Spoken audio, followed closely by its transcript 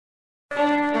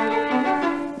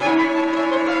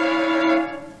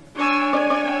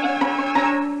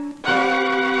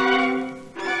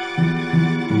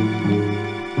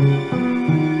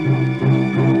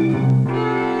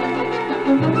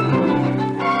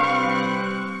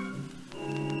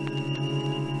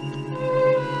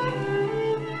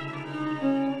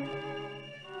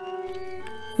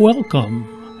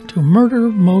Welcome to Murder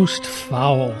Most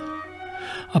Foul,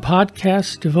 a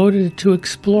podcast devoted to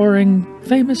exploring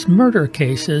famous murder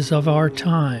cases of our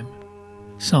time.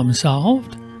 Some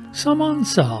solved, some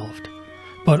unsolved,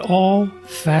 but all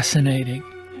fascinating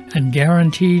and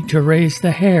guaranteed to raise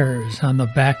the hairs on the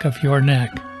back of your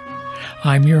neck.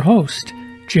 I'm your host,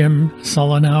 Jim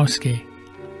Solanowski.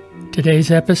 Today's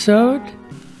episode: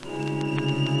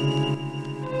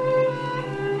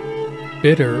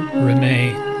 Bitter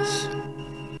Remains.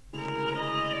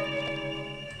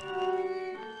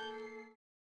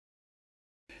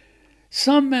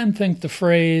 Some men think the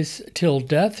phrase, "till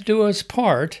death do us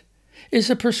part," is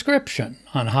a prescription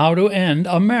on how to end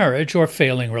a marriage or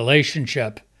failing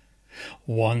relationship.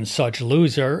 One such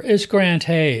loser is Grant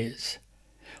Hayes.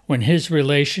 When his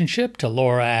relationship to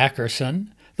Laura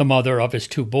Ackerson, the mother of his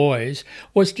two boys,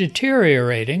 was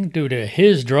deteriorating due to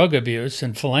his drug abuse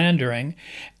and philandering,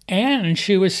 and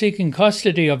she was seeking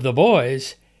custody of the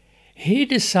boys, he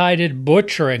decided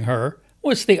butchering her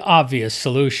was the obvious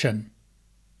solution.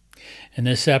 In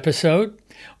this episode,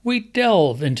 we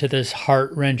delve into this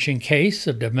heart-wrenching case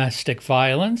of domestic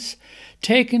violence,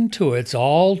 taken to its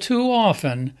all too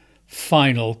often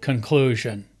final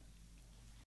conclusion.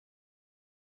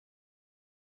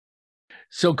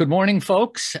 So good morning,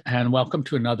 folks, and welcome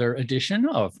to another edition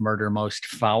of Murder Most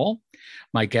Foul.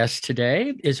 My guest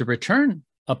today is a return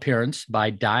appearance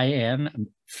by Diane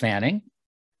Fanning.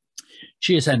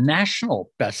 She is a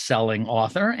national best-selling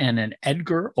author and an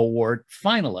Edgar Award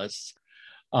finalist.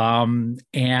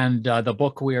 The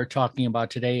book we are talking about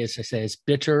today, as I say, is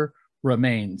Bitter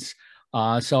Remains.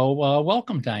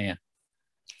 Welcome, Diane.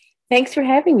 Thanks for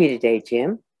having me today,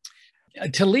 Jim.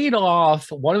 To lead off,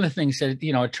 one of the things that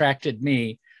attracted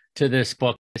me to this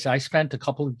book is I spent a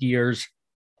couple of years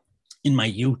in my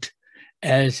youth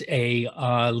as a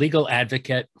legal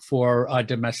advocate for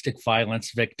domestic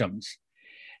violence victims.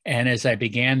 And as I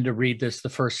began to read this, the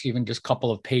first even just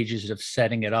couple of pages of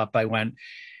setting it up, I went,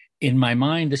 in my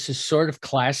mind, this is sort of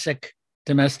classic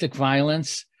domestic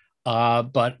violence,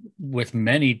 but with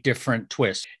many different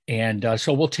twists. And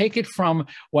so we'll take it from,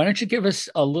 why don't you give us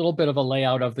a little bit of a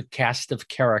layout of the cast of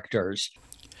characters,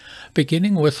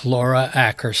 beginning with Laura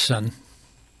Ackerson.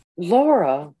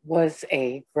 Laura was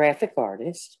a graphic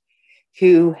artist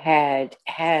who had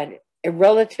had a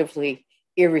relatively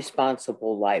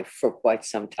irresponsible life for quite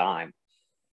some time.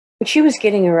 But she was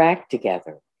getting her act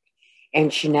together.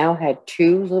 And she now had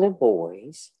two little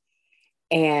boys,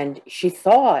 and she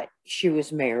thought she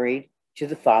was married to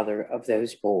the father of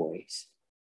those boys.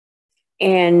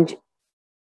 And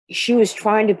she was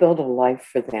trying to build a life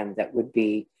for them that would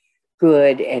be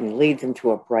good and lead them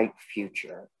to a bright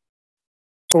future.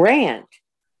 Grant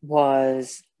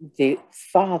was the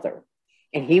father,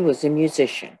 and he was a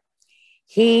musician.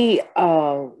 He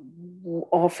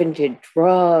often did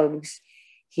drugs.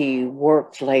 He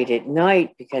worked late at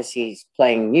night because he's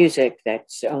playing music.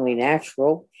 That's only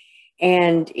natural.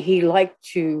 And he liked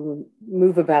to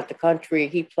move about the country.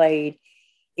 He played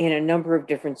in a number of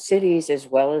different cities as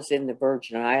well as in the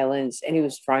Virgin Islands. And he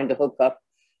was trying to hook up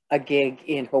a gig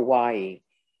in Hawaii.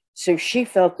 So she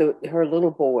felt that her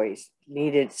little boys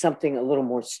needed something a little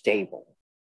more stable.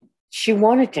 She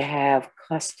wanted to have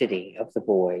custody of the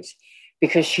boys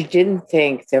because she didn't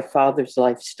think their father's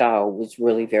lifestyle was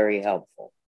really very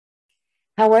helpful.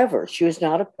 However, she was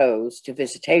not opposed to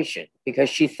visitation because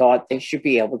she thought they should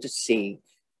be able to see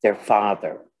their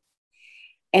father.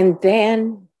 And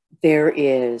then there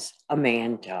is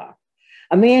Amanda.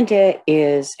 Amanda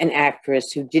is an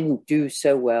actress who didn't do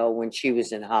so well when she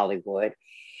was in Hollywood.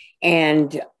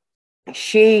 And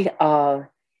she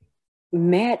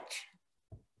met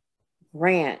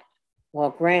Grant while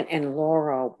Grant and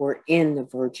Laura were in the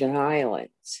Virgin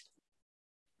Islands.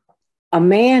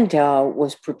 Amanda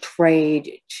was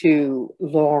portrayed to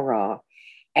Laura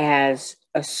as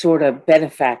a sort of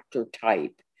benefactor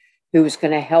type who was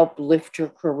going to help lift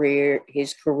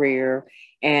his career,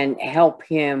 and help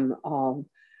him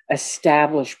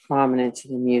establish prominence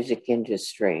in the music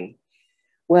industry.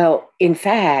 Well, in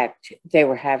fact, they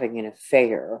were having an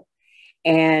affair.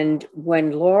 And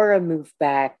when Laura moved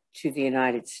back to the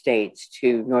United States,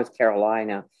 to North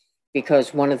Carolina,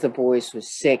 because one of the boys was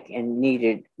sick and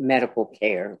needed medical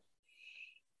care,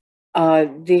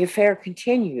 the affair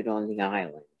continued on the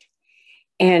island.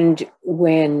 And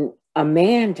when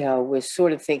Amanda was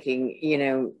sort of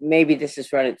thinking, maybe this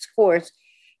has run its course,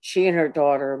 she and her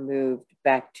daughter moved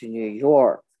back to New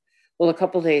York. Well, a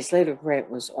couple of days later, Grant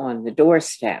was on the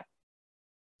doorstep.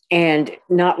 And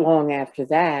not long after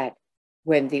that,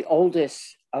 when the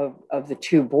oldest of the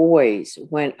two boys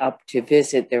went up to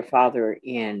visit their father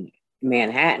in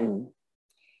Manhattan,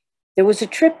 there was a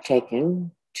trip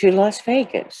taken to Las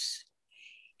Vegas,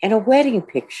 and a wedding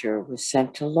picture was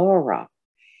sent to Laura.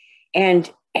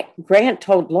 And Grant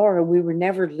told Laura we were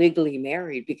never legally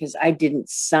married because I didn't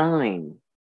sign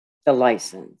the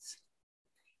license.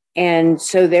 And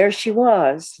so there she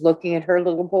was, looking at her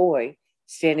little boy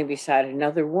standing beside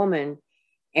another woman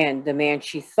and the man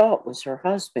she thought was her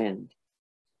husband.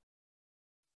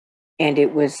 And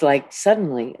it was like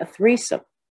suddenly a threesome.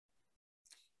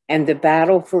 And the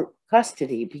battle for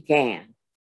custody began.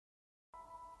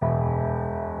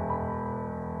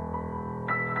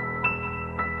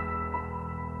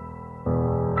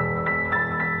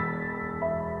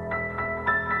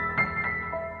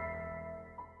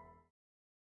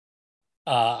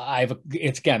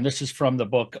 It's again, this is from the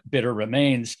book Bitter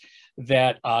Remains,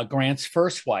 that Grant's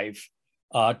first wife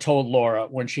told Laura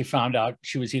when she found out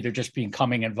she was either just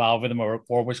becoming involved with him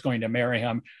or was going to marry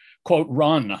him, quote,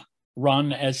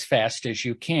 run as fast as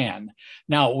you can.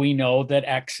 Now we know that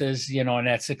exes, and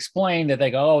that's explained that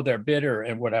they go, oh, they're bitter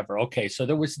and whatever. Okay, so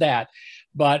there was that,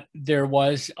 but there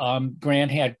was, Grant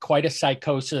had quite a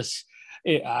psychosis.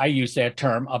 I use that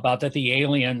term about that the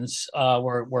aliens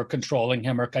were controlling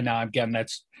him. Or now again,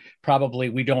 that's probably,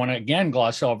 we don't want to again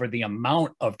gloss over the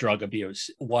amount of drug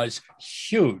abuse was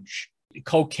huge,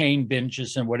 cocaine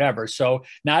binges and whatever. So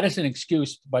not as an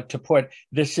excuse, but to put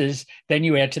this is, then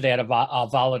you add to that a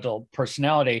volatile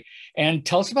personality. And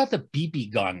tell us about the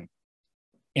BB gun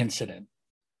incident.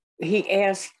 He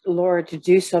asked Laura to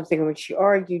do something, and when she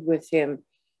argued with him,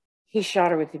 he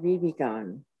shot her with the BB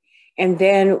gun. And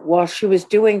then while she was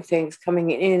doing things,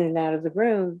 coming in and out of the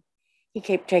room, he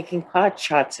kept taking pot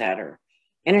shots at her.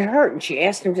 And it hurt. And she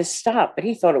asked him to stop, but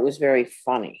he thought it was very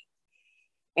funny.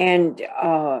 And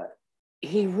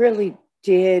he really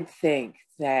did think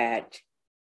that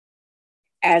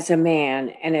as a man,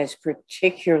 and as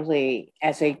particularly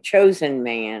as a chosen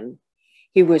man,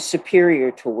 he was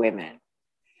superior to women,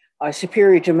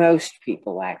 superior to most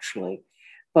people, actually,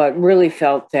 but really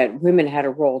felt that women had a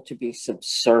role to be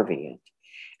subservient.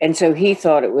 And so he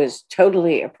thought it was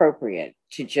totally appropriate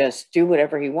to just do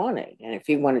whatever he wanted. And if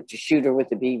he wanted to shoot her with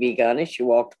a BB gun as she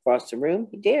walked across the room,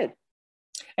 he did.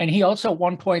 And he also at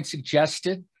one point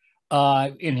suggested,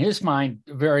 in his mind,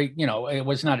 very, it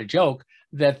was not a joke,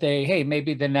 that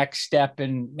maybe the next step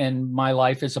in my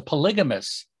life is a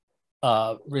polygamous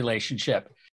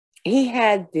relationship. He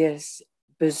had this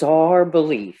bizarre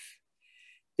belief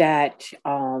that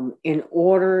in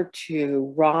order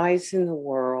to rise in the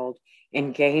world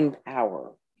and gain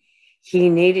power, he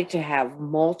needed to have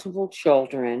multiple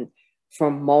children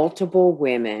from multiple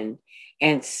women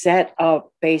and set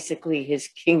up basically his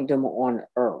kingdom on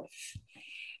earth.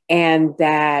 And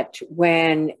that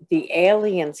when the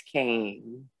aliens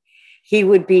came, he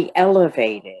would be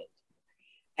elevated.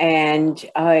 And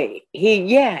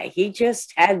he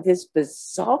just had this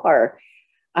bizarre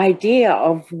idea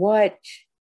of what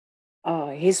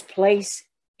his place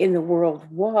in the world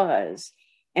was,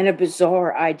 and a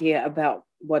bizarre idea about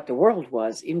what the world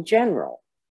was in general.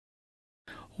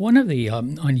 One of the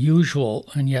unusual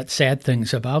and yet sad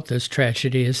things about this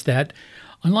tragedy is that,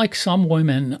 unlike some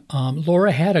women,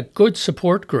 Laura had a good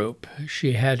support group.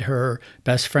 She had her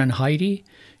best friend Heidi,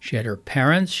 she had her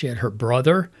parents, she had her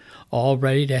brother, all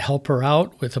ready to help her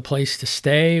out with a place to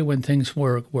stay when things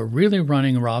were really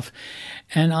running rough.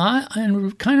 And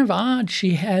kind of odd,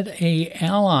 she had a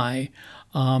ally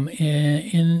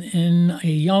in a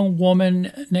young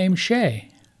woman named Shay.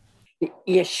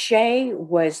 Yes, Shay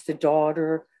was the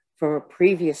daughter from a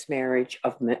previous marriage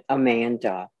of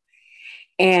Amanda.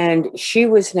 And she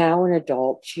was now an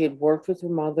adult. She had worked with her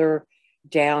mother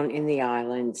down in the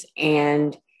islands.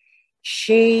 And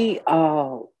she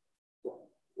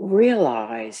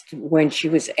realized when she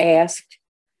was asked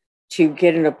to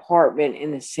get an apartment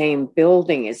in the same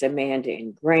building as Amanda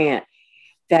and Grant,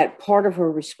 that part of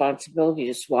her responsibility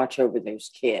is to watch over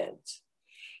those kids.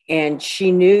 And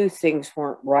she knew things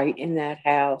weren't right in that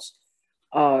house.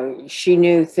 She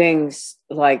knew things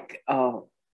like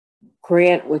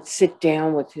Grant would sit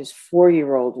down with his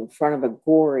 4-year-old in front of a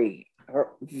gory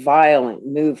or violent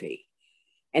movie.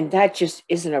 And that just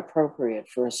isn't appropriate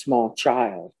for a small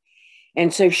child.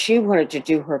 And so she wanted to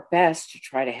do her best to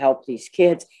try to help these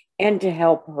kids and to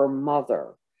help her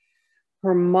mother.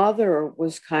 Her mother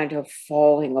was kind of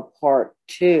falling apart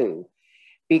too,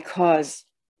 because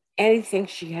anything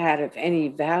she had of any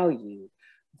value,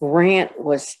 Grant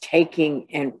was taking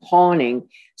and pawning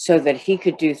so that he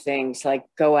could do things like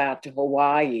go out to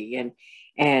Hawaii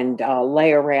and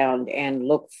lay around and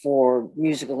look for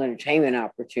musical entertainment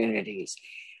opportunities.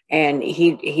 And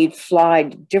he'd fly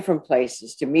to different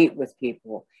places to meet with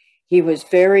people. He was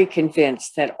very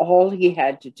convinced that all he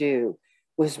had to do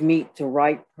was meet the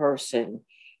right person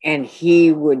and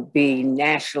he would be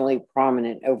nationally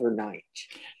prominent overnight.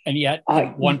 And yet, in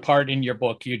one part in your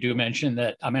book, you do mention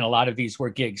that, I mean, a lot of these were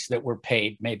gigs that were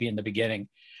paid maybe in the beginning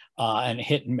and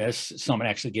hit and miss, someone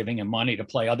actually giving him money to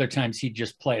play. Other times he'd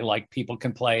just play like people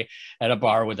can play at a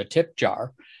bar with a tip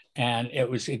jar. And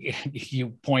you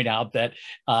point out that,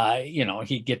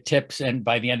 he'd get tips, and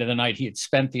by the end of the night, he had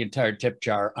spent the entire tip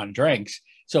jar on drinks.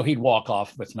 So he'd walk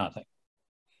off with nothing.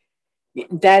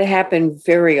 That happened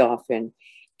very often.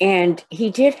 And he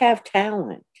did have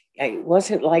talent. It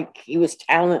wasn't like he was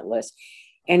talentless.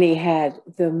 And he had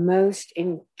the most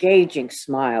engaging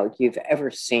smile you've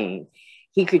ever seen.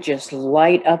 He could just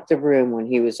light up the room when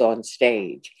he was on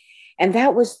stage. And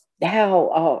that was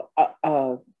how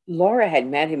Laura had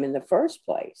met him in the first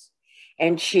place.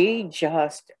 And she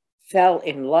just fell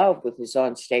in love with his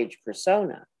onstage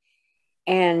persona.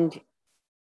 And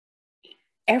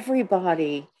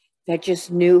everybody that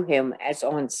just knew him as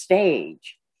on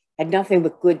stage had nothing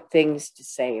but good things to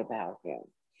say about him.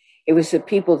 It was the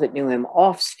people that knew him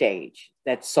off stage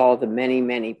that saw the many,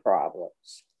 many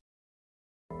problems.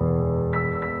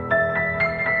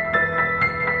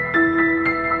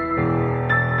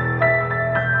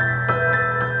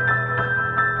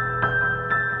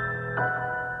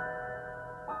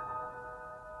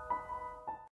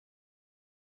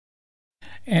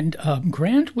 And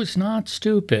Grant was not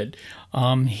stupid.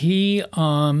 He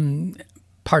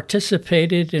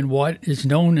participated in what is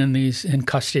known in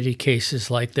custody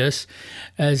cases like this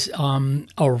as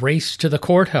a race to the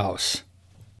courthouse.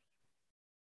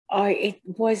 It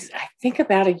was, I think,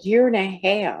 about a year and a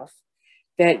half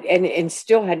that, and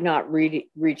still had not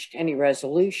reached any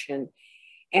resolution.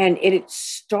 And it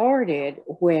started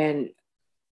when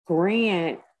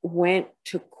Grant went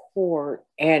to court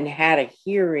and had a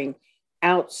hearing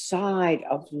outside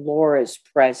of Laura's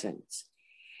presence.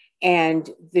 And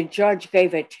the judge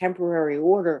gave a temporary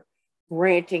order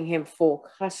granting him full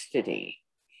custody.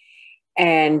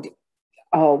 And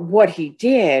what he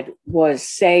did was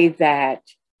say that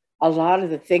a lot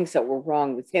of the things that were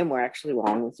wrong with him were actually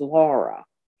wrong with Laura.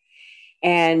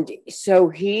 And so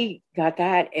he got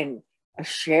that, and a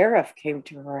sheriff came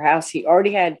to her house. He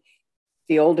already had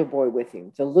the older boy with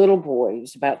him. The little boy, he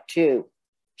was about 2.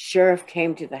 Sheriff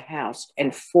came to the house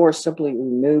and forcibly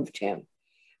removed him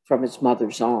from his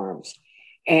mother's arms.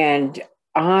 And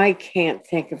I can't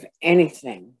think of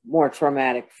anything more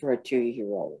traumatic for a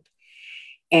 2-year-old.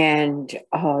 And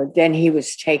then he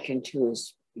was taken to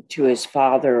his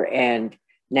father and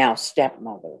now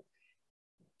stepmother.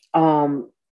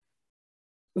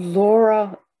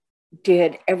 Laura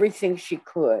did everything she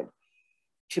could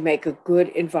to make a good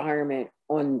environment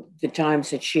on the times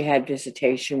that she had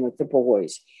visitation with the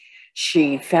boys.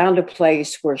 She found a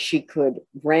place where she could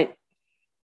rent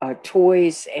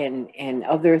toys and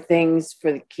other things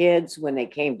for the kids when they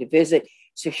came to visit.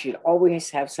 So she'd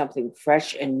always have something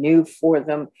fresh and new for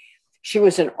them. She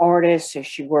was an artist, so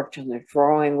she worked on the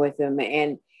drawing with them.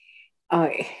 And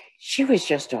she was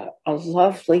just a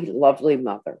lovely, lovely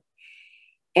mother.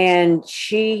 And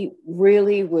she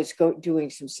really was doing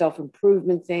some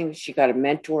self-improvement things. She got a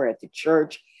mentor at the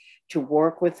church to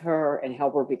work with her and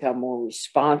help her become more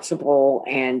responsible.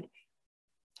 And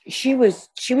she was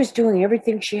doing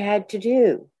everything she had to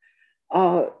do.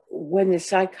 When the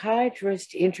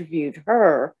psychiatrist interviewed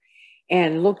her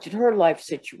and looked at her life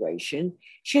situation,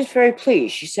 she was very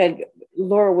pleased. She said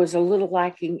Laura was a little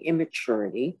lacking in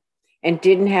maturity and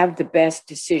didn't have the best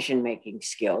decision-making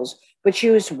skills, but she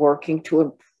was working to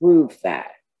improve that.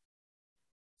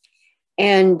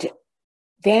 And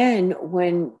then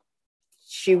when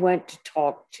she went to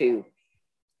talk to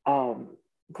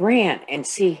Grant and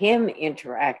see him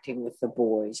interacting with the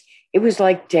boys, it was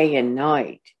like day and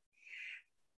night.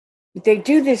 They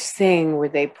do this thing where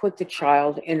they put the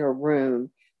child in a room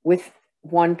with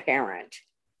one parent,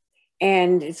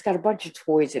 and it's got a bunch of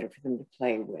toys in it for them to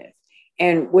play with.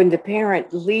 And when the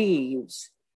parent leaves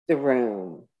the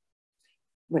room,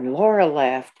 when Laura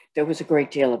left, there was a great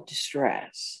deal of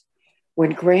distress.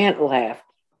 When Grant left,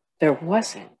 there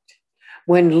wasn't.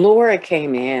 When Laura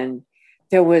came in,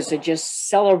 there was a just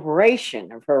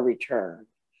celebration of her return.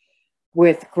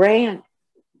 With Grant,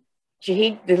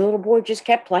 the little boy just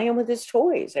kept playing with his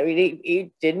toys. I mean,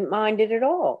 he didn't mind it at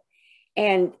all.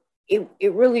 And it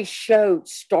really showed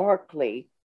starkly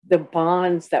the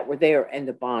bonds that were there and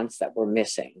the bonds that were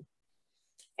missing.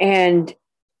 And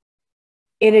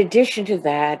in addition to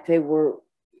that,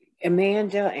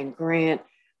 Amanda and Grant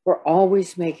were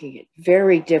always making it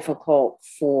very difficult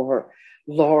for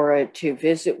Laura to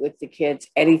visit with the kids,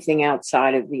 anything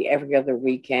outside of the every other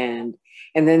weekend.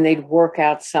 And then they'd work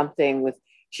out something with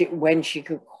when she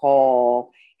could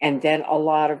call. And then a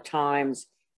lot of times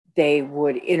they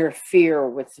would interfere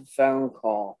with the phone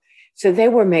call. So they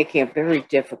were making it very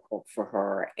difficult for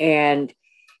her. And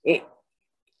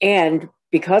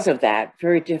because of that,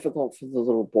 very difficult for the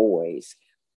little boys.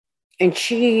 And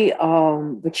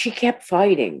but she kept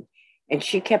fighting, and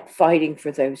she kept fighting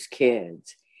for those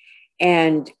kids.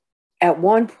 And at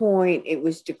one point, it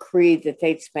was decreed that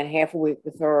they'd spend half a week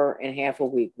with her and half a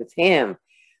week with him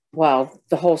while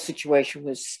the whole situation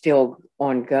was still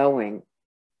ongoing.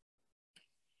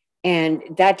 And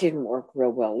that didn't work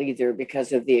real well either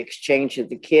because of the exchange of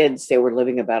the kids. They were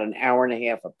living about an hour and a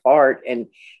half apart, and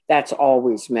that's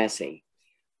always messy.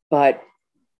 But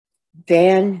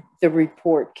then the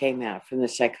report came out from the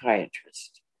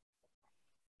psychiatrist,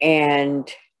 and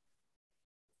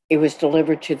it was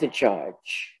delivered to the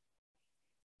judge.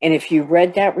 And if you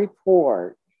read that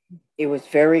report, it was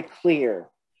very clear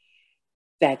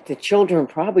that the children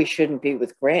probably shouldn't be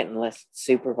with Grant unless it's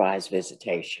supervised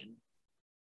visitation.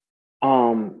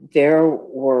 There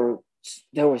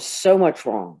was so much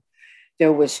wrong.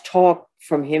 There was talk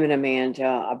from him and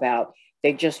Amanda about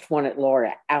they just wanted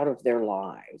Laura out of their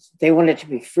lives. They wanted to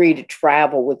be free to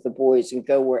travel with the boys and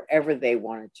go wherever they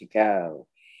wanted to go.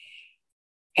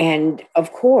 And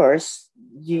of course,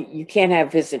 you can't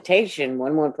have visitation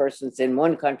when one person's in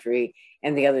one country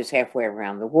and the other's halfway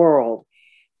around the world.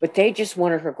 But they just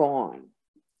wanted her gone.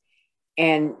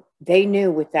 And they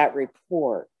knew with that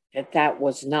report that that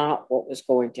was not what was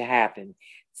going to happen.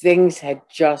 Things had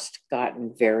just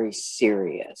gotten very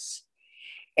serious.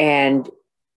 And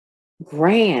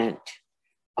Grant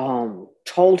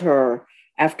told her,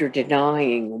 after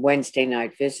denying Wednesday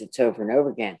night visits over and over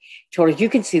again, told her, you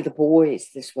can see the boys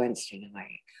this Wednesday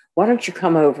night. Why don't you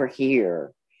come over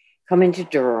here, come into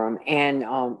Durham and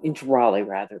into Raleigh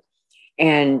rather,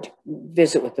 and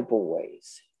visit with the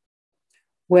boys.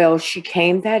 Well, she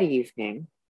came that evening,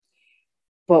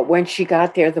 but when she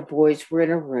got there, the boys were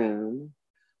in a room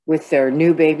with their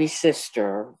new baby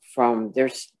sister from their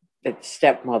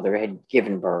stepmother had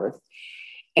given birth.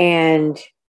 And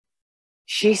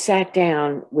she sat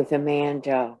down with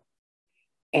Amanda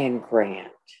and Grant,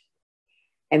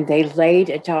 and they laid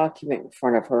a document in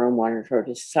front of her and wanted her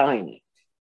to sign it.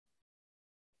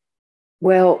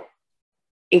 Well,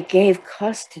 it gave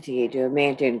custody to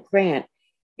Amanda and Grant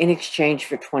in exchange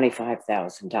for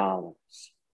 $25,000.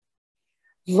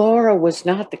 Laura was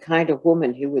not the kind of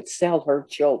woman who would sell her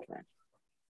children,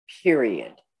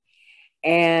 period.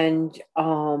 And,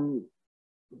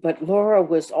 but Laura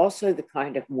was also the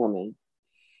kind of woman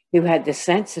who had the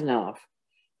sense enough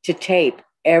to tape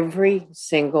every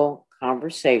single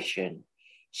conversation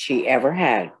she ever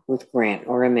had with Grant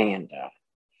or Amanda.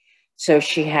 So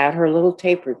she had her little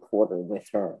tape recorder with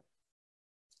her,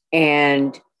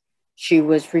 and she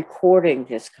was recording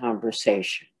this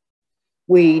conversation.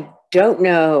 We don't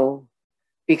know,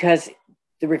 because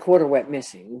the recorder went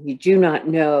missing. We do not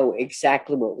know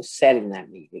exactly what was said in that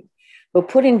meeting, but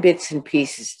putting bits and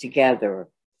pieces together,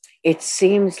 it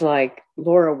seems like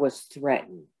Laura was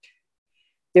threatened.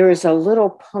 There is a little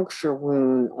puncture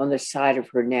wound on the side of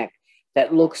her neck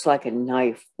that looks like a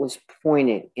knife was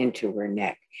pointed into her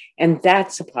neck. And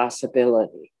that's a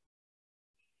possibility.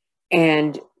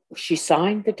 And she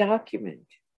signed the document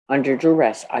under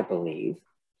duress, I believe.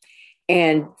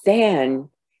 And then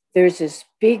there's this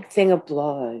big thing of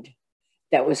blood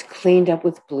that was cleaned up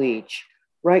with bleach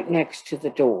right next to the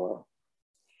door.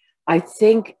 I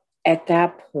think at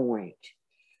that point,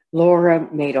 Laura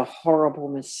made a horrible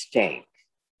mistake.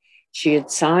 She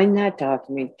had signed that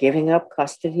document, giving up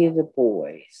custody of the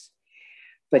boys,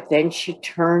 but then she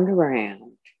turned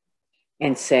around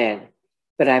and said,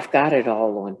 but I've got it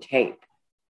all on tape.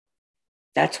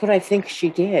 That's what I think she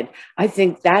did. I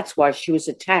think that's why she was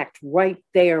attacked right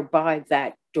there by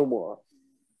that door.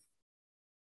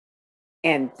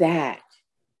 And that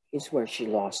is where she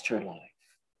lost her life.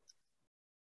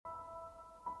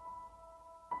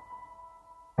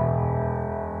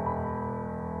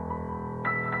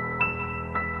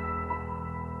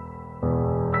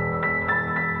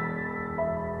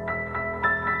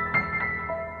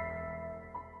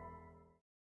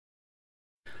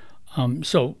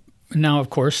 So now, of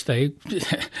course, they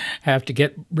have to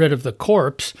get rid of the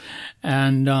corpse,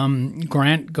 and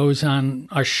Grant goes on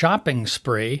a shopping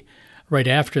spree right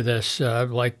after this,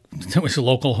 like it was a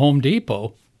local Home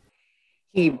Depot.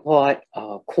 He bought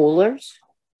coolers.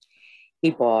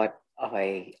 He bought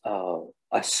a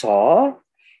saw,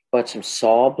 bought some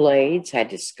saw blades, had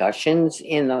discussions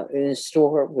in the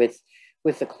store with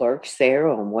with the clerks there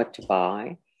on what to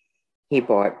buy. He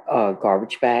bought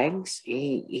garbage bags.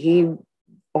 He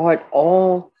bought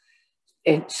all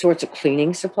sorts of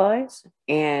cleaning supplies,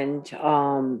 and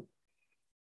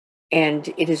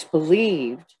it is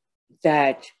believed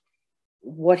that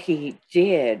what he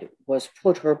did was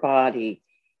put her body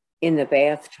in the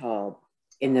bathtub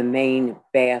in the main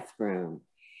bathroom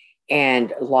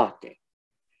and locked it.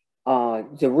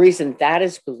 The reason that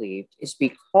is believed is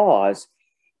because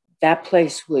that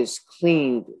place was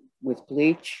cleaned with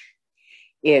bleach.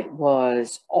 It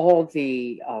was all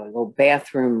the little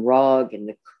bathroom rug and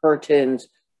the curtains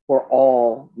were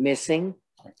all missing.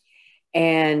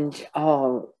 And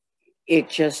it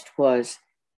just was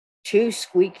too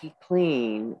squeaky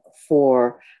clean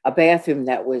for a bathroom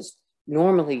that was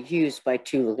normally used by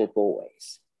two little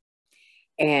boys.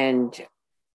 And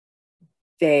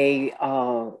there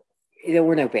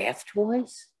were no bath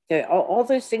toys. All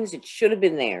those things that should have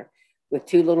been there with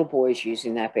two little boys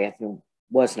using that bathroom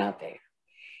was not there.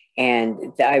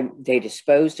 And they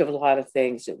disposed of a lot of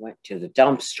things. It went to the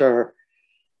dumpster.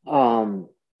 And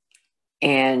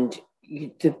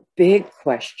the big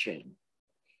question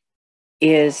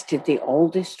is, did the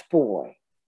oldest boy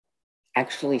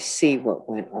actually see what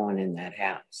went on in that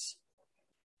house?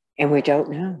 And we don't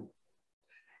know.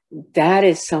 That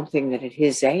is something that at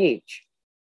his age,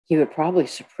 he would probably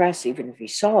suppress even if he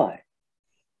saw it.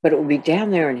 But it would be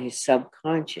down there in his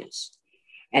subconscious.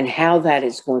 And how that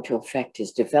is going to affect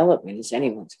his development is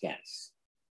anyone's guess.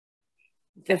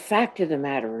 The fact of the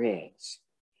matter is,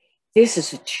 this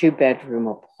is a 2-bedroom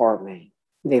apartment.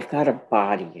 They've got a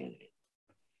body in it.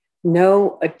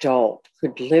 No adult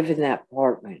could live in that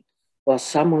apartment while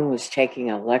someone was taking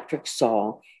an electric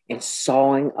saw and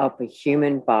sawing up a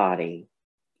human body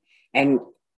and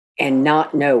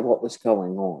not know what was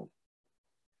going on.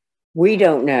 We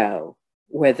don't know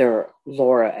whether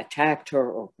Laura attacked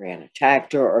her or Grant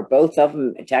attacked her or both of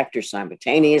them attacked her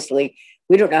simultaneously.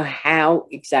 We don't know how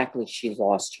exactly she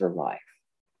lost her life.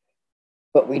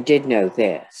 But we did know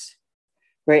this.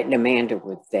 Grant and Amanda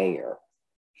were there.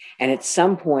 And at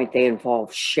some point they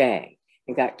involved Shay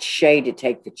and got Shay to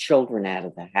take the children out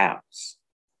of the house.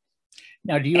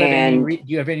 Now, do you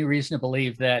have any reason to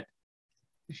believe that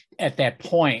at that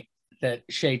point that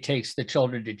Shay takes the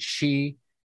children, did she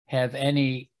have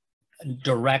any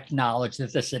direct knowledge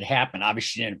that this had happened?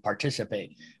 Obviously, she didn't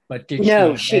participate, but did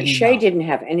Shay didn't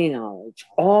have any knowledge.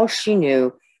 All she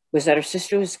knew was that her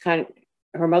sister was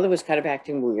her mother was kind of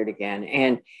acting weird again,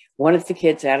 and wanted the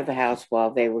kids out of the house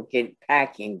while they were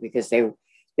packing because they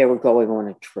were going on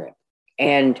a trip.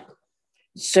 And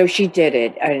so she did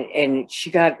it, and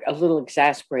she got a little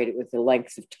exasperated with the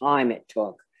length of time it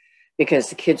took because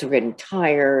the kids were getting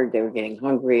tired, they were getting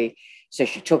hungry. So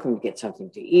she took them to get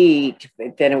something to eat,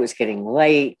 but then it was getting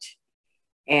late.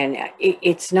 And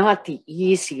it's not the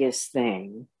easiest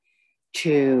thing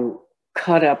to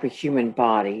cut up a human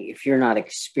body if you're not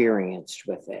experienced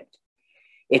with it.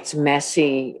 It's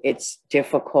messy, it's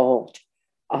difficult,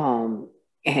 and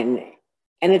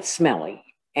it's smelly.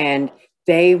 And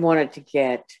they wanted to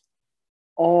get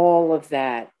all of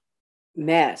that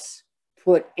mess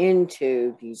put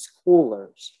into these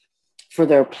coolers for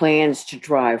their plans to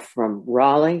drive from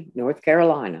Raleigh, North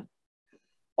Carolina,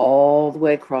 all the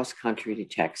way across country to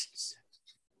Texas.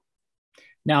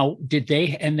 Now,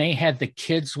 they had the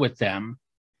kids with them,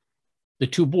 the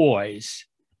two boys,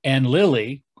 and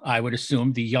Lily, I would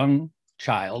assume the young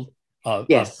child of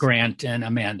Grant and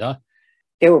Amanda.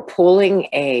 They were pulling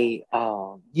a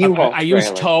U-Haul. I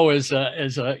use tow as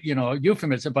a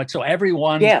euphemism, but so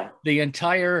everyone, the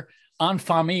entire en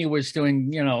famille was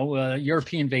doing, a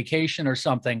European vacation or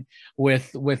something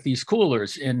with these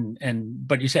coolers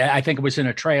but you say, I think it was in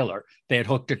a trailer. They had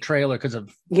hooked a trailer because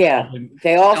of. Yeah.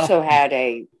 They also had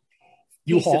a piece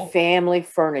U-Haul? of family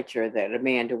furniture that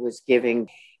Amanda was giving,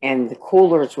 and the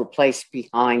coolers were placed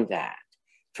behind that,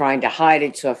 trying to hide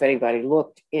it. So if anybody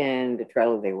looked in the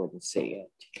trailer, they wouldn't see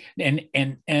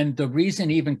it. And the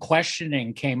reason even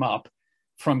questioning came up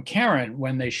from Karen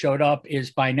when they showed up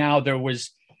is by now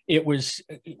it was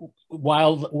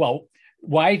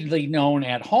widely known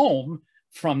at home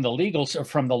from the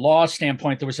law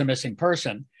standpoint, there was a missing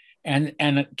person.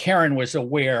 And Karen was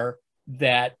aware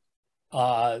that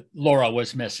Laura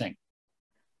was missing.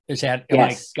 Am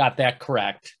I got that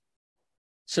correct?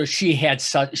 So she had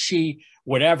someplace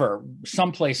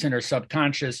in her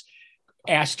subconscious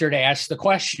asked her to ask the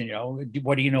question,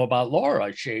 what do you know about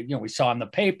Laura? We saw in the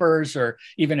papers, or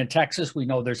even in Texas, we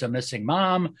know there's a missing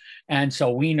mom. And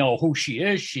so we know who she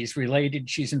is. She's related.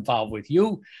 She's involved with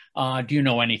you. Do you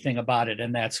know anything about it?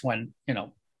 And that's when,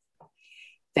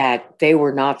 that they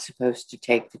were not supposed to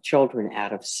take the children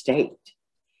out of state.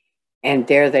 And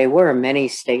there they were, many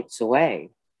states away.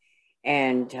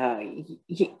 And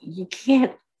you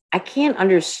can't, I can't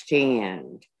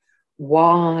understand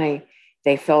why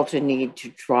they felt a need to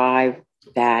drive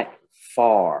that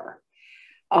far.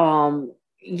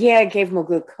 Yeah, I gave them a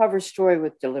good cover story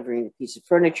with delivering a piece of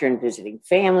furniture and visiting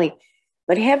family,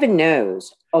 but heaven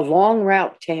knows, along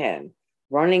Route 10,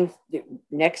 running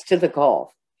next to the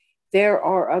Gulf, there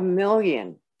are a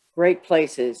million great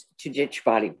places to ditch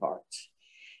body parts.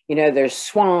 You know, there's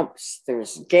swamps,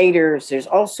 there's gators, there's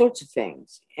all sorts of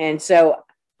things. And so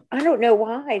I don't know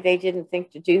why they didn't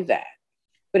think to do that.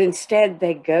 But instead,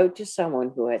 they go to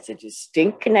someone who has a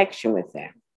distinct connection with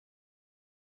them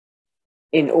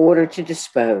in order to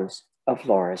dispose of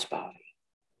Laura's body.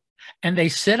 And they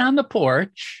sit on the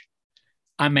porch.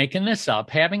 I'm making this up,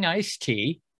 having iced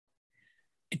tea,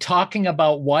 talking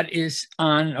about what is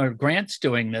on, or Grant's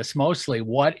doing this mostly,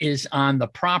 what is on the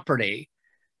property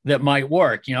that might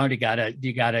work. You know, do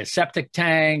you got a septic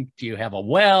tank? Do you have a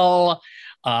well?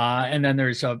 And then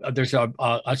there's a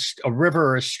river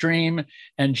or a stream.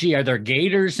 And gee, are there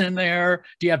gators in there?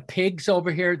 Do you have pigs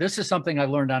over here? This is something I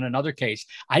learned on another case.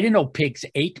 I didn't know pigs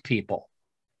ate people,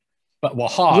 but well,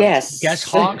 hogs. Yes. Guess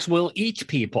hogs will eat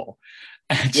people.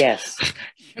 And, yes.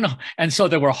 You know, and so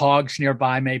there were hogs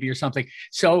nearby, maybe, or something.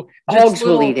 So hogs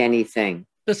will eat anything.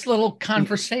 This little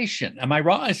conversation. Am I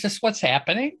wrong? Is this what's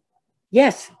happening?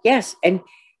 Yes, yes. And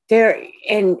there,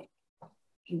 and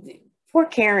poor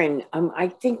Karen, I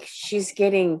think she's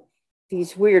getting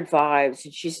these weird vibes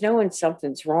and she's knowing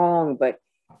something's wrong, but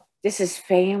this is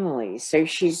family. So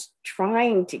she's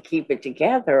trying to keep it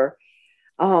together.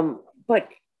 But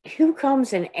who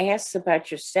comes and asks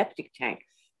about your septic tank?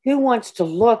 Who wants to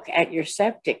look at your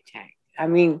septic tank? I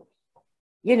mean,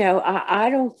 you know, I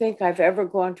don't think I've ever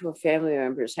gone to a family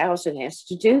member's house and asked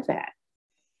to do that.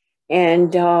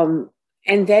 And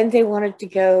then they wanted to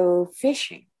go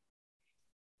fishing.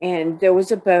 And there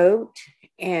was a boat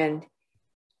and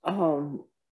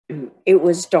it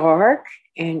was dark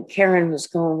and Karen was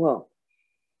going, well,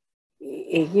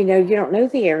 you know, you don't know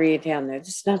the area down there.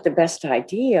 It's not the best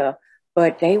idea,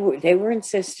 but they were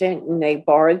insistent and they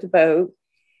borrowed the boat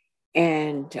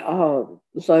and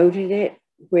loaded it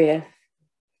with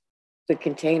the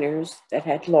containers that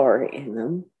had Laura in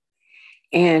them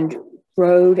and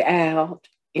rowed out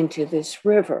into this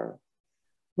river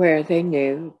where they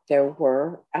knew there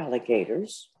were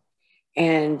alligators,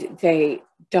 and they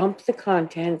dumped the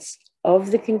contents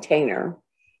of the container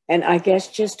and I guess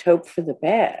just hope for the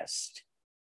best.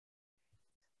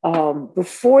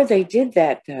 Before they did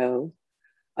that, though,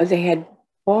 they had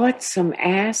bought some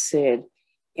acid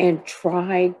and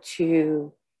tried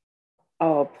to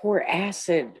pour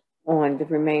acid on the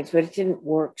remains, but it didn't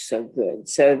work so good.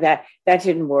 So that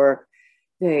didn't work.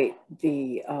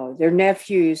 Their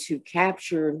nephews who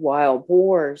captured wild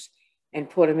boars and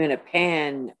put them in a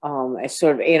pen as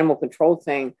sort of animal control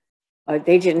thing,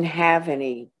 they didn't have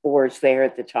any boars there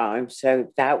at the time,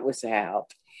 so that was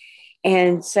out.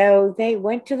 And so they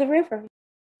went to the river.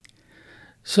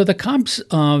 So the cops,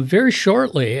 very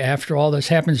shortly after all this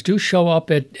happens, do show up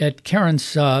at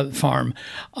Karen's farm.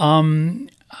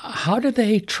 How do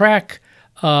they track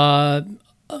Amanda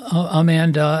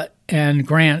and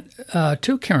Grant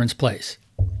to Karen's place?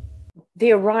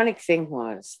 The ironic thing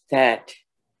was that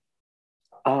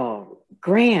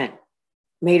Grant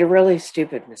made a really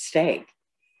stupid mistake.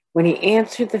 When he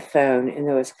answered the phone and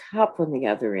there was a cop on the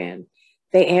other end,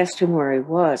 they asked him where he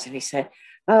was. And he said,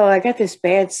 oh, I got this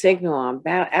bad signal. I'm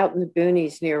out in the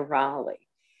boonies near Raleigh.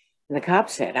 And the cop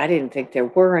said, I didn't think there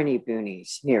were any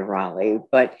boonies near Raleigh,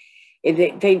 but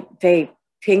they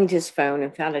pinged his phone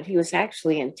and found out he was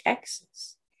actually in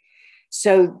Texas.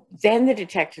 So then the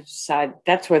detectives decided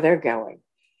that's where they're going.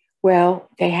 Well,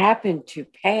 they happened to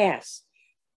pass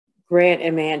Grant,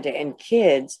 Amanda, and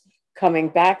kids coming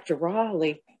back to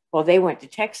Raleigh while they went to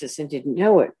Texas and didn't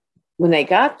know it. When they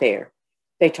got there,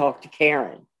 they talked to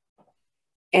Karen.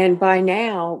 And by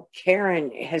now,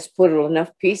 Karen has put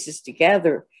enough pieces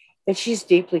together that she's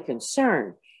deeply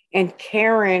concerned. And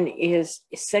Karen is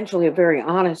essentially a very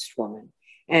honest woman.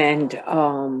 And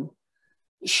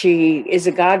she is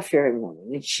a God-fearing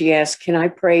woman. And she asked, can I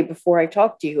pray before I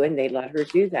talk to you? And they let her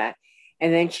do that.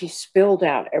 And then she spilled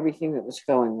out everything that was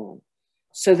going on.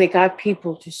 So they got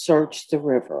people to search the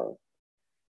river.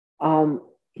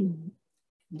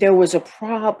 There was a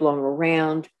problem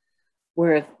around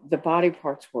where the body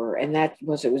parts were, and it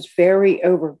was very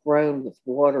overgrown with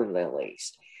water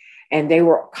lilies. And they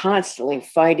were constantly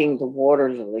fighting the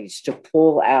water lilies to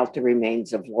pull out the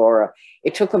remains of Laura.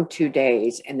 It took them 2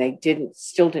 days, and they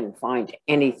still didn't find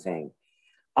anything.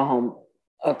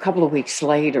 A couple of weeks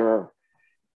later,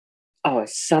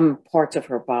 some parts of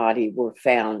her body were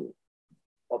found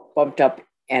bumped up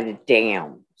at a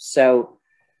dam. So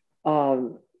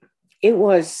it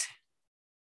was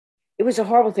a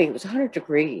horrible thing. It was 100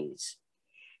 degrees.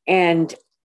 And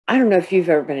I don't know if you've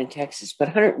ever been in Texas, but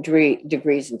 100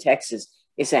 degrees in Texas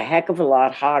is a heck of a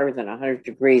lot hotter than 100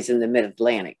 degrees in the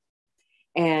mid-Atlantic.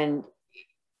 And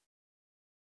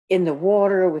in the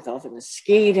water with all the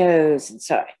mosquitoes. And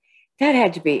so that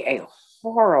had to be a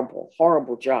horrible,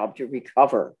 horrible job to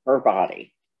recover her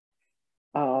body.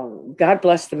 God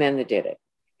bless the men that did it.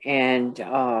 And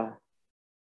of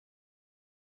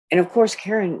course,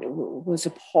 Karen was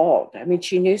appalled. I mean,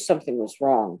 she knew something was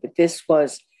wrong, but this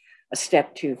was a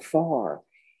step too far.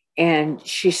 And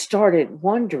she started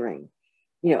wondering,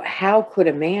 how could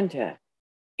Amanda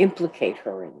implicate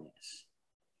her in this?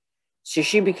 So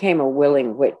she became a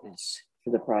willing witness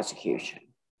for the prosecution.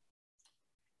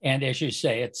 And as you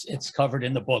say, it's covered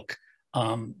in the book,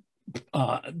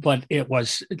 but it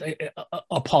was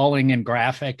appalling and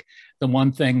graphic. The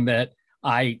one thing that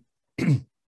I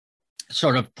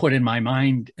sort of put in my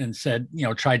mind and said,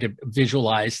 tried to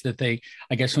visualize that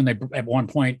I guess when they, at one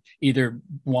point, either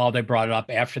while they brought it up,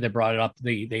 after they brought it up,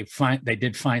 they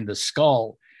did find the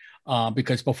skull,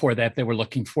 because before that they were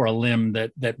looking for a limb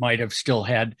that might have still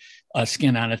had a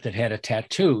skin on it that had a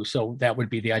tattoo. So that would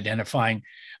be the identifying.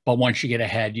 But once you get a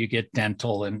head, you get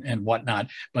dental and whatnot.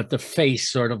 But the face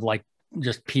sort of like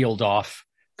just peeled off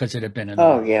because it had been in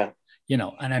yeah.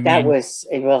 And I mean, that was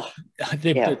the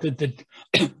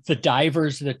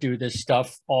divers that do this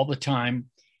stuff all the time.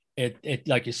 It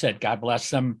like you said, God bless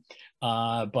them.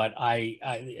 But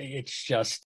it's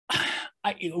just,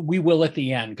 we will at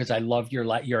the end, because I love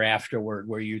your afterword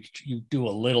where you do a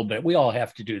little bit. We all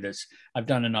have to do this. I've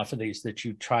done enough of these that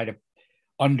you try to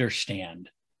understand,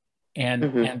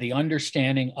 and the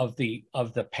understanding of the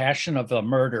passion of the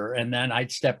murder, and then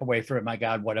I'd step away from it. My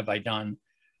God, what have I done?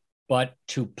 But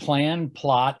to plan,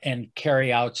 plot, and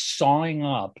carry out sawing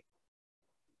up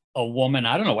a woman,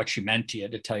 I don't know what she meant to you,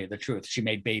 to tell you the truth. She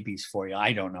made babies for you.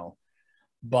 I don't know.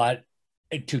 But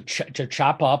to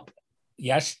chop up,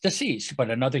 yes, deceased, but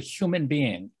another human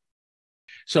being.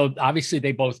 So obviously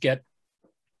they both get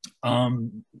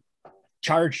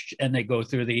charged, and they go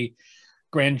through the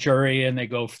grand jury, and they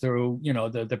go through,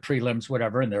 the prelims,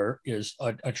 whatever, and there is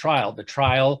a trial. The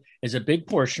trial is a big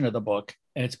portion of the book,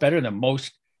 and it's better than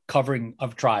most covering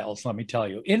of trials, let me tell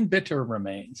you, in Bitter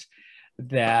Remains,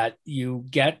 that you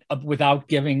get, without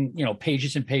giving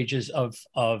pages and pages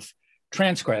of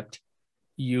transcript.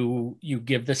 You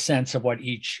give the sense of what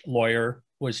each lawyer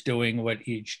was doing, what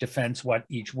each defense, what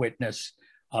each witness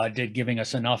did, giving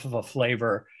us enough of a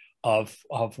flavor of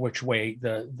which way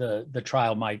the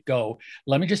trial might go.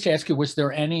 Let me just ask you, was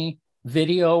there any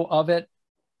video of it?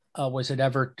 Was it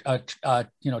ever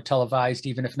televised,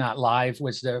 even if not live?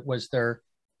 Was there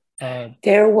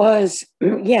There was,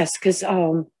 yes, because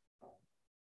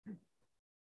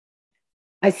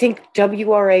I think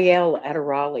WRAL at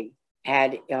Raleigh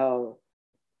had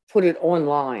put it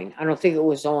online. I don't think it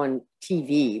was on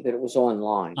TV, but it was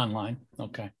online. Online,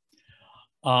 okay.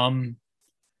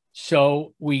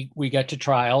 So we get to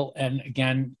trial, and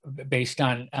again, based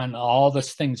on all the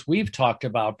things we've talked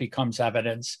about, becomes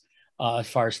evidence as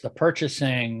far as the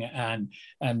purchasing and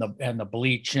the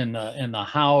bleach in the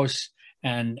house.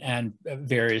 And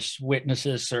various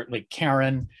witnesses, certainly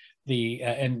Karen,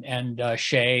 and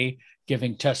Shay,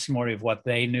 giving testimony of what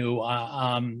they knew,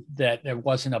 that there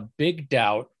wasn't a big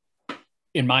doubt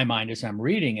in my mind as I'm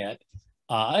reading it,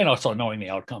 and also knowing the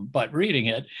outcome, but reading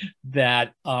it,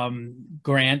 that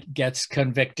Grant gets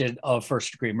convicted of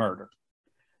first-degree murder.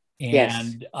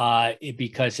 And yes.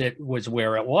 Because it was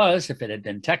where it was. If it had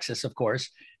been Texas, of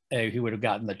course, he would have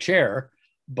gotten the chair,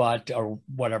 or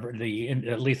whatever, the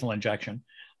lethal injection,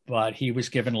 but he was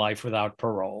given life without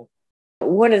parole.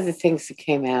 One of the things that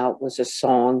came out was a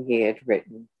song he had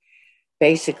written,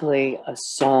 basically a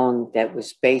song that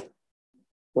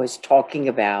was talking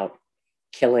about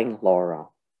killing Laura.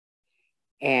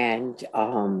 And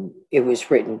it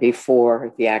was written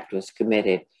before the act was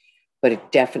committed, but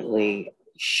it definitely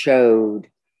showed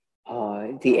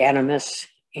the animus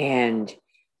and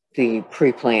the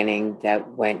pre-planning that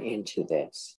went into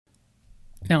this.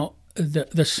 Now,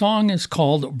 the song is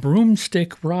called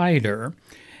Broomstick Rider,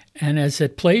 and as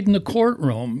it played in the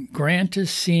courtroom, Grant is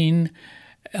seen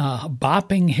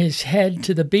bopping his head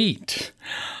to the beat.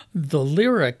 The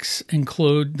lyrics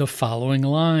include the following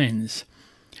lines: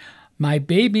 "My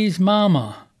baby's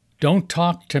mama, don't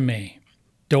talk to me,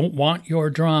 don't want your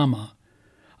drama.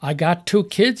 I got 2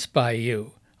 kids by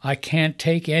you, I can't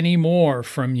take any more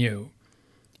from you.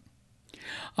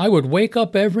 I would wake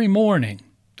up every morning,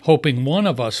 hoping one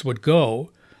of us would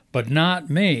go, but not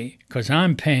me, 'cause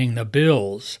I'm paying the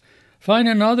bills. Find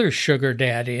another sugar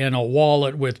daddy and a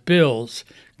wallet with bills,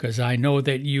 'cause I know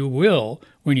that you will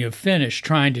when you finish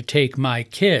trying to take my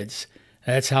kids.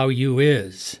 That's how you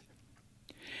is.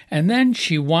 And then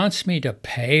she wants me to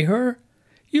pay her?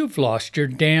 You've lost your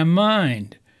damn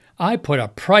mind. I put a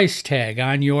price tag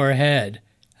on your head.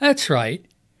 That's right.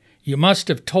 You must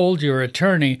have told your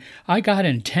attorney I got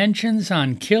intentions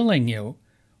on killing you.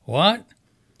 What?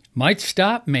 Might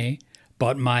stop me,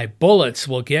 but my bullets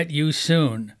will get you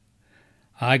soon.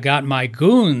 I got my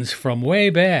goons from way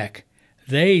back.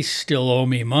 They still owe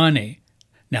me money.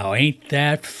 Now ain't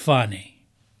that funny?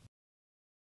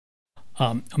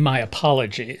 My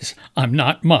apologies. I'm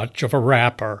not much of a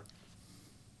rapper.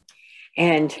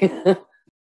 And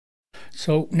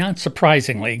So, not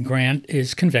surprisingly, Grant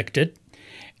is convicted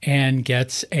and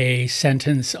gets a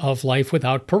sentence of life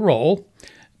without parole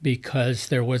because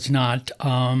there was not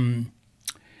the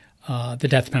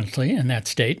death penalty in that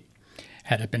state.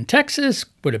 Had it been Texas,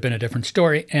 would have been a different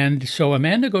story. And so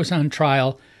Amanda goes on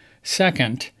trial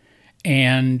second,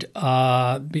 and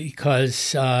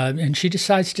and she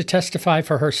decides to testify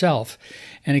for herself.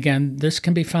 And again, this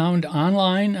can be found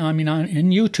online. In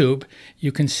YouTube,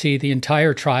 you can see the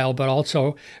entire trial, but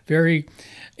also very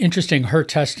interesting, her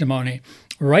testimony.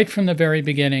 Right from the very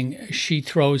beginning, she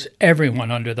throws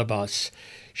everyone under the bus.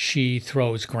 She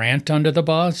throws Grant under the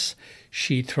bus.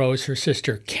 She throws her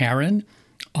sister Karen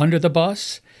under the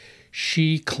bus.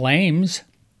 She claims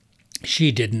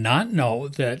she did not know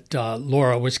that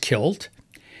Laura was killed.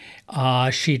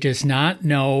 She does not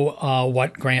know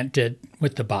what Grant did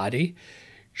with the body.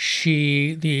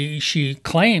 She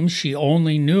claims she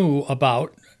only knew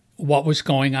about what was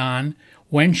going on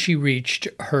when she reached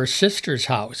her sister's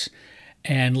house.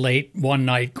 And late one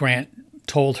night, Grant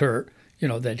told her,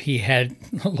 that he had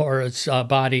Laura's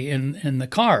body in the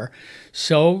car.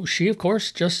 So she, of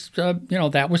course, just,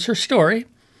 that was her story.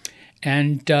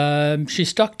 And she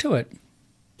stuck to it.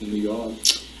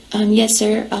 Yes,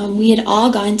 sir. We had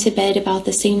all gone to bed about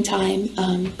the same time.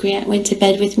 Grant went to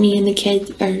bed with me and the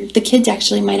kids, or the kids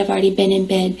actually might have already been in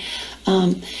bed.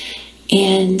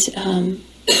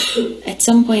 At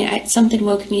some point, something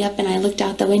woke me up, and I looked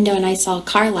out the window and I saw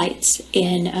car lights,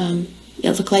 and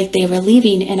it looked like they were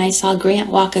leaving, and I saw Grant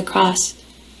walk across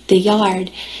the yard.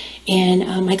 And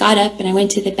I got up and I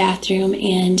went to the bathroom,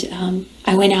 and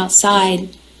I went outside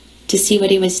to see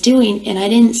what he was doing, and I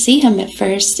didn't see him at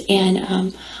first,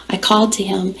 and I called to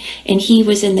him, and he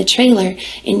was in the trailer,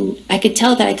 and I could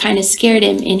tell that I kind of scared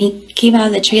him, and he came out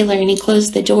of the trailer and he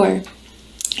closed the door,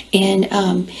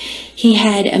 and he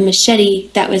had a machete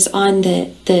that was on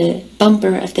the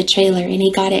bumper of the trailer, and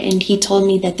he got it, and he told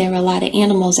me that there were a lot of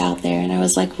animals out there, and I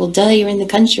was like, well, duh, you're in the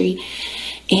country.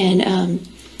 And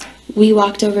we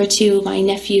walked over to my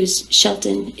nephew's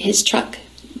Shelton, his truck,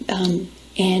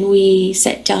 and we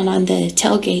sat down on the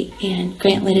tailgate, and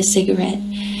Grant lit a cigarette.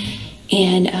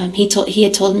 And he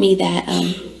had told me that,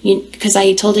 because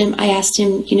I asked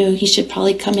him, he should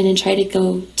probably come in and try to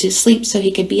go to sleep so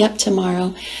he could be up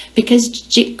tomorrow, because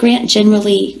Grant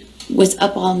generally was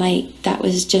up all night. That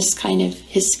was just kind of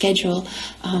his schedule.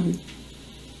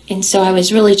 And so I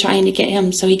was really trying to get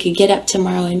him so he could get up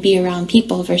tomorrow and be around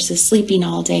people versus sleeping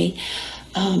all day.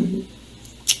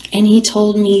 And he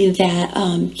told me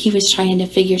that he was trying to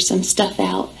figure some stuff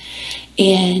out.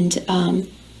 And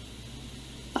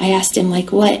I asked him,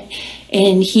 like, what?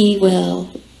 And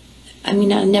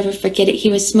I'll never forget it.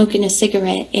 He was smoking a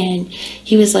cigarette, and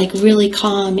he was like really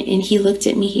calm, and he looked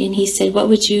at me and he said, what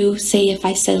would you say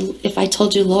if I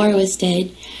told you Laura was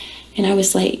dead? And I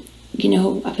was like,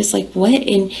 what?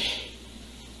 And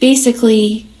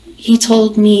basically he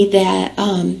told me that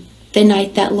the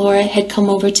night that Laura had come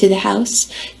over to the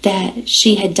house, that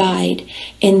she had died,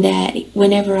 and that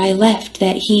whenever I left,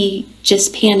 that he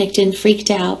just panicked and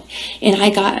freaked out. And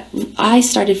I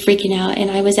started freaking out, and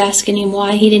I was asking him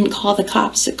why he didn't call the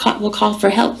cops. The cop will call for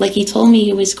help like he told me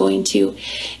he was going to.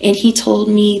 And he told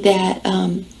me that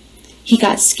he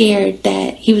got scared,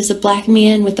 that he was a black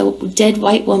man with a dead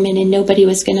white woman, and nobody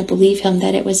was going to believe him,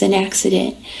 that it was an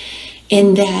accident,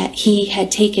 and that he had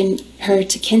taken her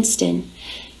to Kinston.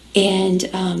 And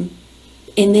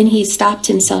then he stopped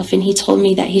himself, and he told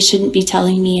me that he shouldn't be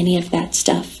telling me any of that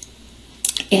stuff.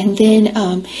 And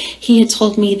then he had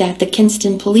told me that the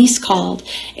Kinston police called,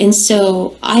 and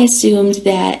so I assumed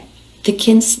that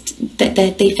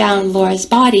that they found Laura's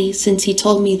body, since he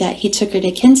told me that he took her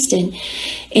to Kinston.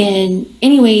 And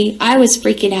anyway, I was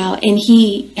freaking out, and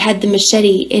he had the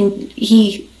machete, and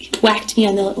he whacked me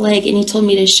on the leg, and he told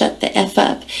me to shut the F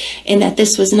up, and that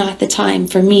this was not the time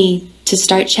for me to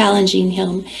start challenging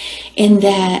him, and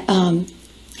that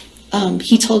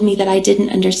he told me that I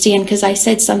didn't understand because I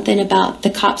said something about the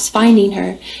cops finding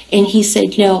her, and he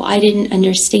said, no, I didn't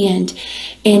understand.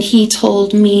 And he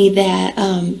told me that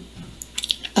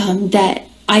that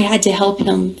I had to help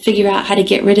him figure out how to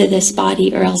get rid of this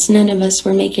body, or else none of us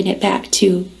were making it back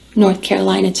to North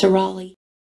Carolina, to Raleigh.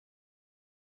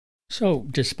 So,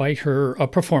 despite her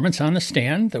performance on the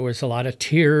stand, there was a lot of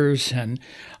tears and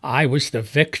I was the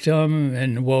victim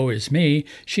and woe is me.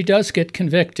 She does get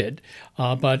convicted,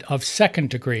 but of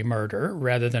second-degree murder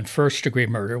rather than first-degree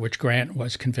murder, which Grant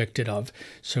was convicted of.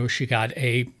 So she got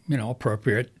a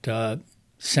appropriate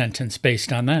sentence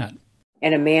based on that.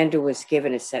 And Amanda was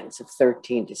given a sentence of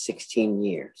 13 to 16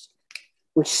 years,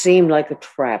 which seemed like a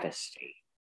travesty.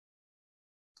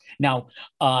 Now,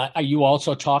 you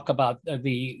also talk about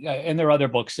and there are other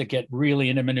books that get really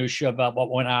into minutia about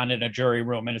what went on in a jury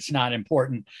room, and it's not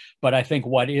important. But I think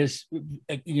what is,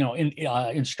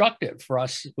 instructive for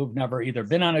us who've never either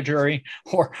been on a jury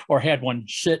or had one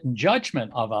sit in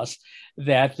judgment of us,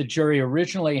 that the jury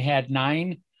originally had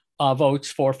 9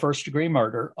 votes for first-degree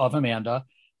murder of Amanda.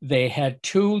 They had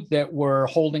 2 that were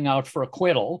holding out for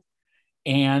acquittal,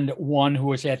 and 1 who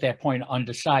was at that point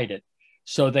undecided.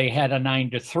 So they had a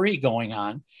 9-3 going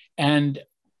on. And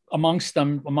amongst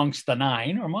the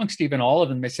 9, or amongst even all of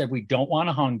them, they said, we don't want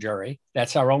a hung jury.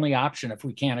 That's our only option if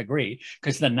we can't agree,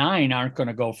 because the 9 aren't going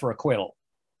to go for acquittal.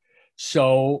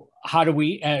 So how do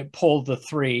we pull the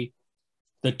 3,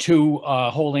 the 2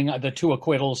 holding, the 2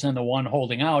 acquittals and the 1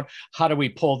 holding out? How do we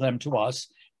pull them to us?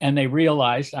 And they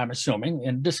realized, I'm assuming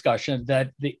in discussion,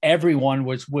 that everyone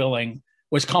was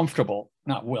comfortable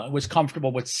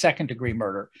with second-degree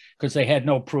murder because they had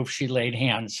no proof she laid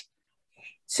hands.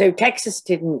 So Texas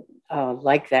didn't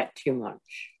like that too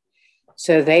much.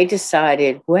 So they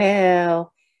decided,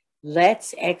 well,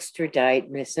 let's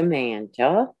extradite Miss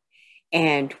Amanda,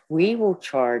 and we will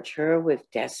charge her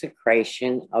with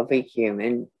desecration of a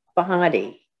human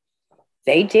body.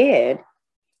 They did,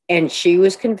 and she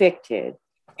was convicted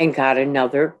and got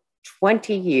another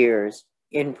 20 years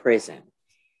in prison,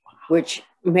 which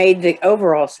made the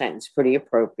overall sentence pretty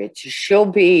appropriate. So she'll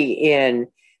be in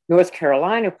North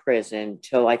Carolina prison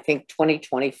till I think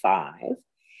 2025,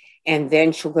 and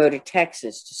then she'll go to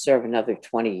Texas to serve another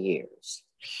 20 years.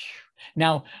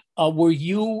 Now, were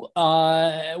you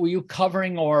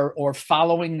covering or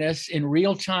following this in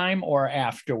real time or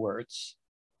afterwards?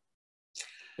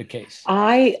 The case.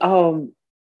 I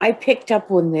picked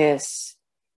up on this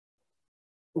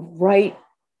right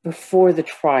before the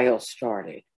trial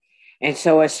started. And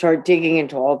so I started digging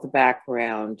into all the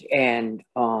background, and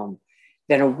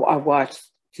then I watched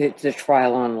the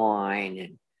trial online,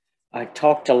 and I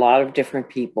talked to a lot of different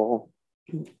people.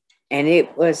 And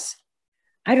it was,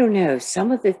 I don't know,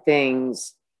 some of the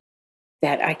things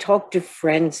that I talked to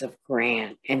friends of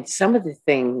Grant, and some of the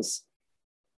things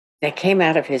that came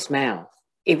out of his mouth,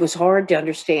 it was hard to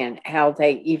understand how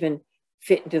they even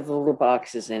fit into the little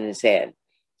boxes in his head.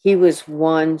 He was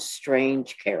one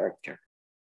strange character.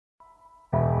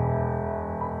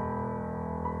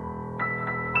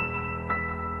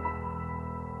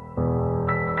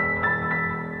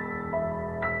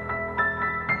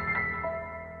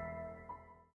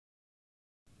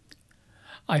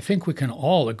 I think we can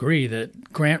all agree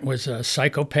that Grant was a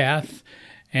psychopath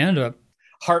and a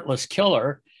heartless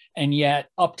killer. And yet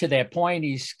up to that point,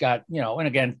 he's got, and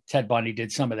again, Ted Bundy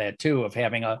did some of that too, of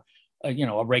having a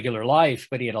regular life,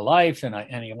 but he had a life, and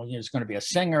he was going to be a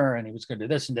singer, and he was going to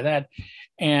do this and do that.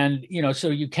 And, so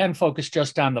you can focus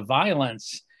just on the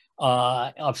violence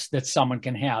that someone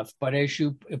can have. But as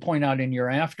you point out in your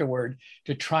afterward,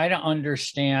 to try to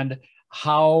understand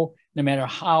how, no matter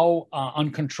how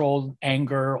uncontrolled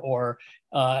anger or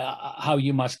how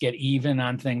you must get even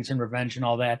on things and revenge and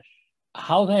all that,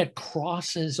 how that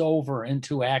crosses over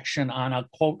into action on a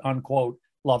quote unquote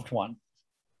loved one.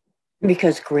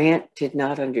 Because Grant did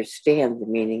not understand the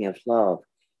meaning of love,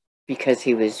 because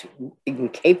he was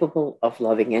incapable of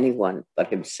loving anyone but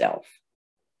himself.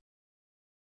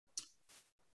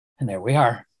 And there we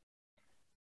are.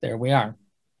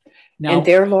 Now, and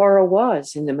there Laura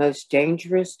was in the most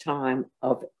dangerous time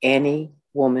of any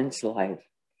woman's life.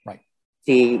 Right.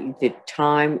 The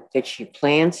time that she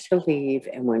plans to leave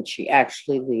and when she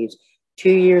actually leaves, 2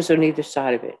 years on either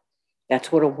side of it.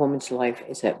 That's what a woman's life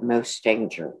is at most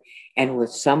danger. And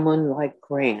with someone like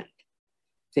Grant,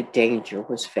 the danger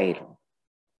was fatal.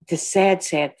 The sad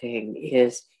thing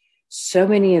is so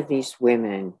many of these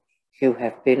women who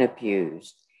have been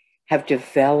abused have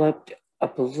developed a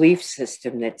belief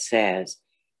system that says,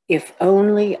 if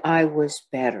only I was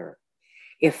better,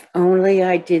 if only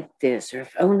I did this, or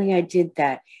if only I did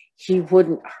that, he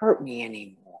wouldn't hurt me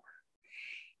anymore.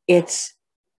 It's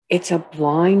a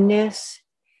blindness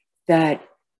that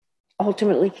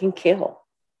ultimately can kill.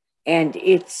 And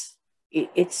it's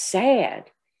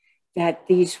sad that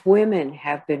these women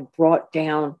have been brought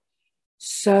down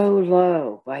so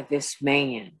low by this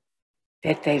man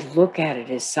that they look at it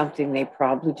as something they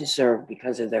probably deserve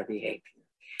because of their behavior.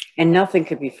 And nothing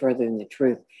could be further than the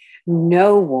truth.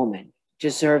 No woman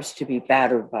deserves to be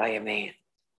battered by a man,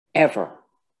 ever.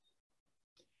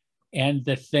 And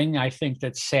the thing I think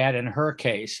that's sad in her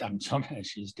case, sometimes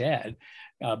she's dead,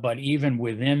 but even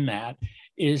within that,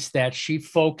 is that she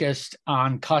focused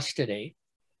on custody.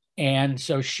 And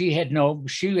so she had no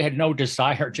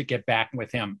desire to get back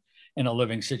with him in a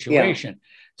living situation. Yeah.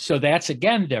 So that's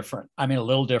again different. I mean, a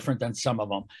little different than some of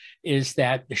them, is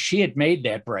that she had made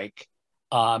that break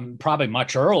probably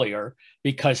much earlier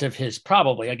because of his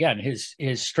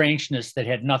strangeness that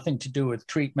had nothing to do with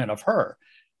treatment of her,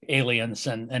 aliens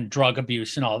and drug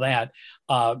abuse and all that,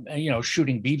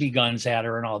 shooting BB guns at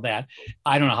her and all that.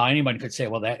 I don't know how anyone could say,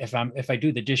 well, that if I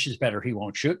do the dishes better, he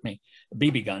won't shoot me,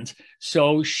 BB guns.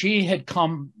 So she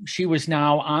was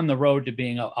now on the road to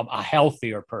being a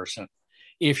healthier person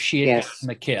if she had gotten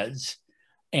the kids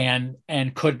and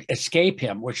could escape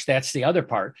him, which that's the other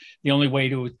part. The only way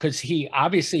because he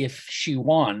obviously, if she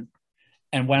won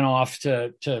and went off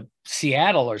to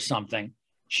Seattle or something,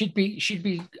 she'd be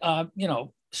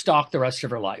stalked the rest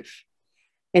of her life.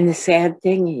 And the sad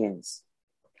thing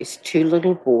is two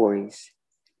little boys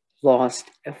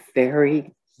lost a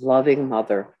very loving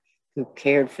mother who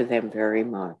cared for them very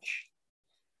much.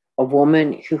 A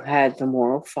woman who had the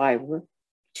moral fiber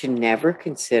to never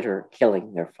consider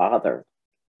killing their father.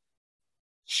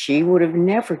 She would have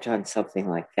never done something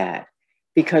like that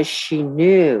because she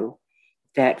knew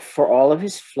that for all of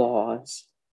his flaws,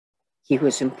 he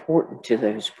was important to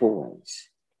those boys.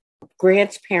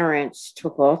 Grant's parents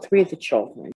took all three of the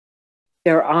children.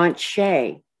 Their Aunt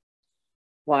Shay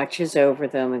watches over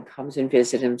them and comes and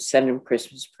visits them, send them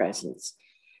Christmas presents.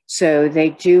 So they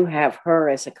do have her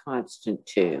as a constant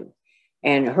too.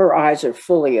 And her eyes are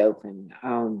fully open.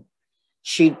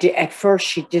 At first,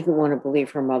 she didn't want to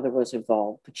believe her mother was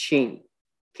involved, but she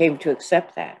came to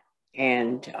accept that.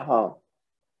 And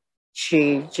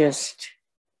she just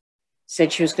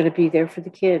said she was going to be there for the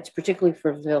kids, particularly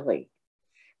for Lily,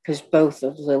 because both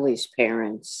of Lily's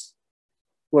parents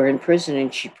were in prison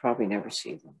and she'd probably never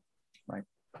see them. Right.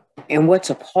 And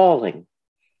what's appalling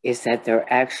is that they're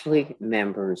actually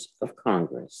members of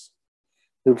Congress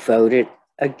who voted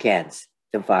against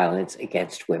the Violence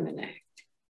Against Women Act.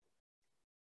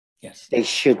 Yes. They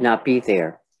should not be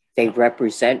there. They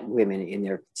represent women in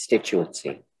their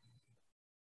constituency.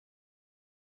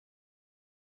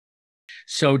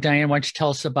 So, Diane, why don't you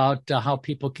tell us about how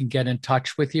people can get in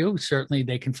touch with you? Certainly,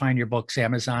 they can find your books,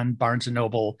 Amazon, Barnes &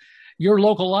 Noble, your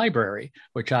local library,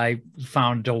 which I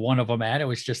found one of them at. It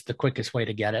was just the quickest way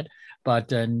to get it, but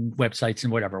websites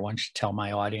and whatever. Why don't you tell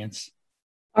my audience?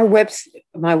 My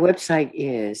website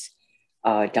is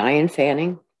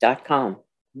DianeFanning.com.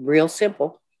 Real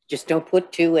simple. Just don't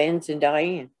put two N's in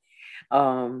Diane.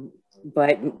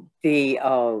 But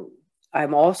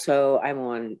I'm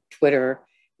on Twitter,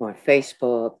 I'm on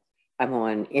Facebook, I'm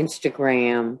on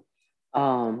Instagram.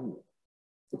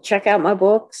 Check out my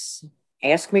books,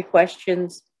 ask me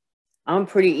questions. I'm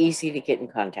pretty easy to get in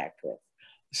contact with.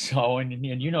 So, and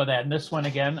you know that. And this one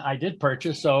again, I did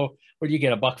purchase. So, what do you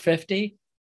get? $1.50,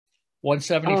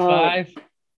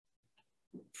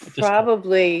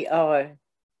 $1.75?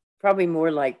 Probably more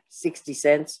like 60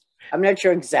 cents. I'm not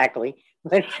sure exactly.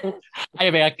 But I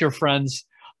have actor friends,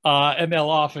 and they'll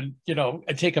often,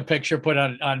 take a picture, put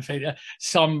on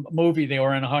some movie they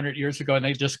were in 100 years ago, and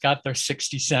they just got their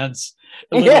 60 cents.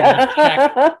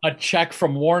 A check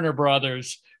from Warner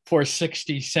Brothers for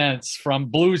 60 cents from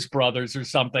Blues Brothers or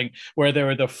something, where they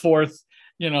were the fourth,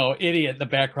 idiot in the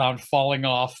background falling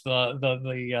off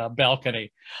the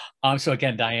balcony. So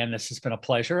again, Diane, this has been a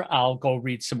pleasure. I'll go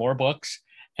read some more books.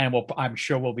 And I'm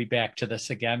sure we'll be back to this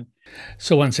again.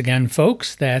 So once again,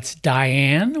 folks, that's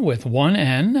Diane with one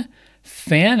N,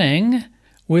 Fanning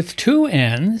with two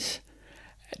N's,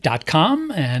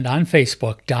 .com, and on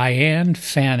Facebook, Diane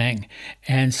Fanning.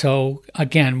 And so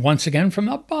again, once again, from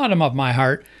the bottom of my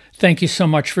heart, thank you so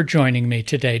much for joining me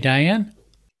today, Diane.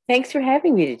 Thanks for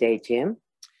having me today, Jim.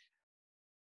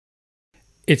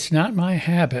 It's not my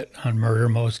habit on Murder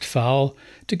Most Foul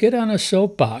to get on a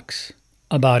soapbox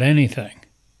about anything.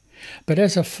 But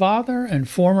as a father and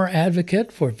former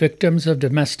advocate for victims of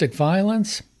domestic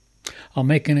violence, I'll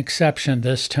make an exception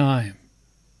this time.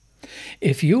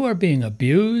 If you are being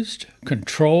abused,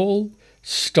 controlled,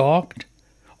 stalked,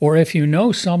 or if you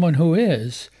know someone who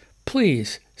is,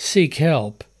 please seek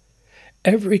help.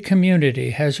 Every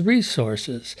community has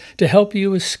resources to help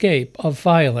you escape a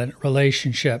violent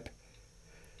relationship.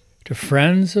 To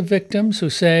friends of victims who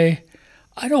say,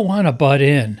 "I don't want to butt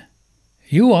in,"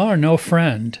 you are no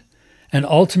friend, and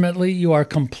ultimately you are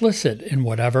complicit in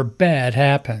whatever bad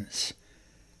happens.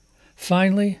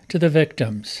 Finally, to the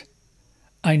victims,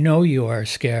 I know you are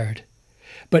scared,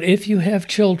 but if you have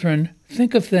children,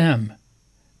 think of them.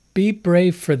 Be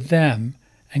brave for them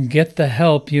and get the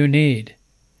help you need,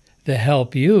 the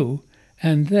help you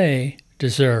and they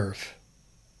deserve.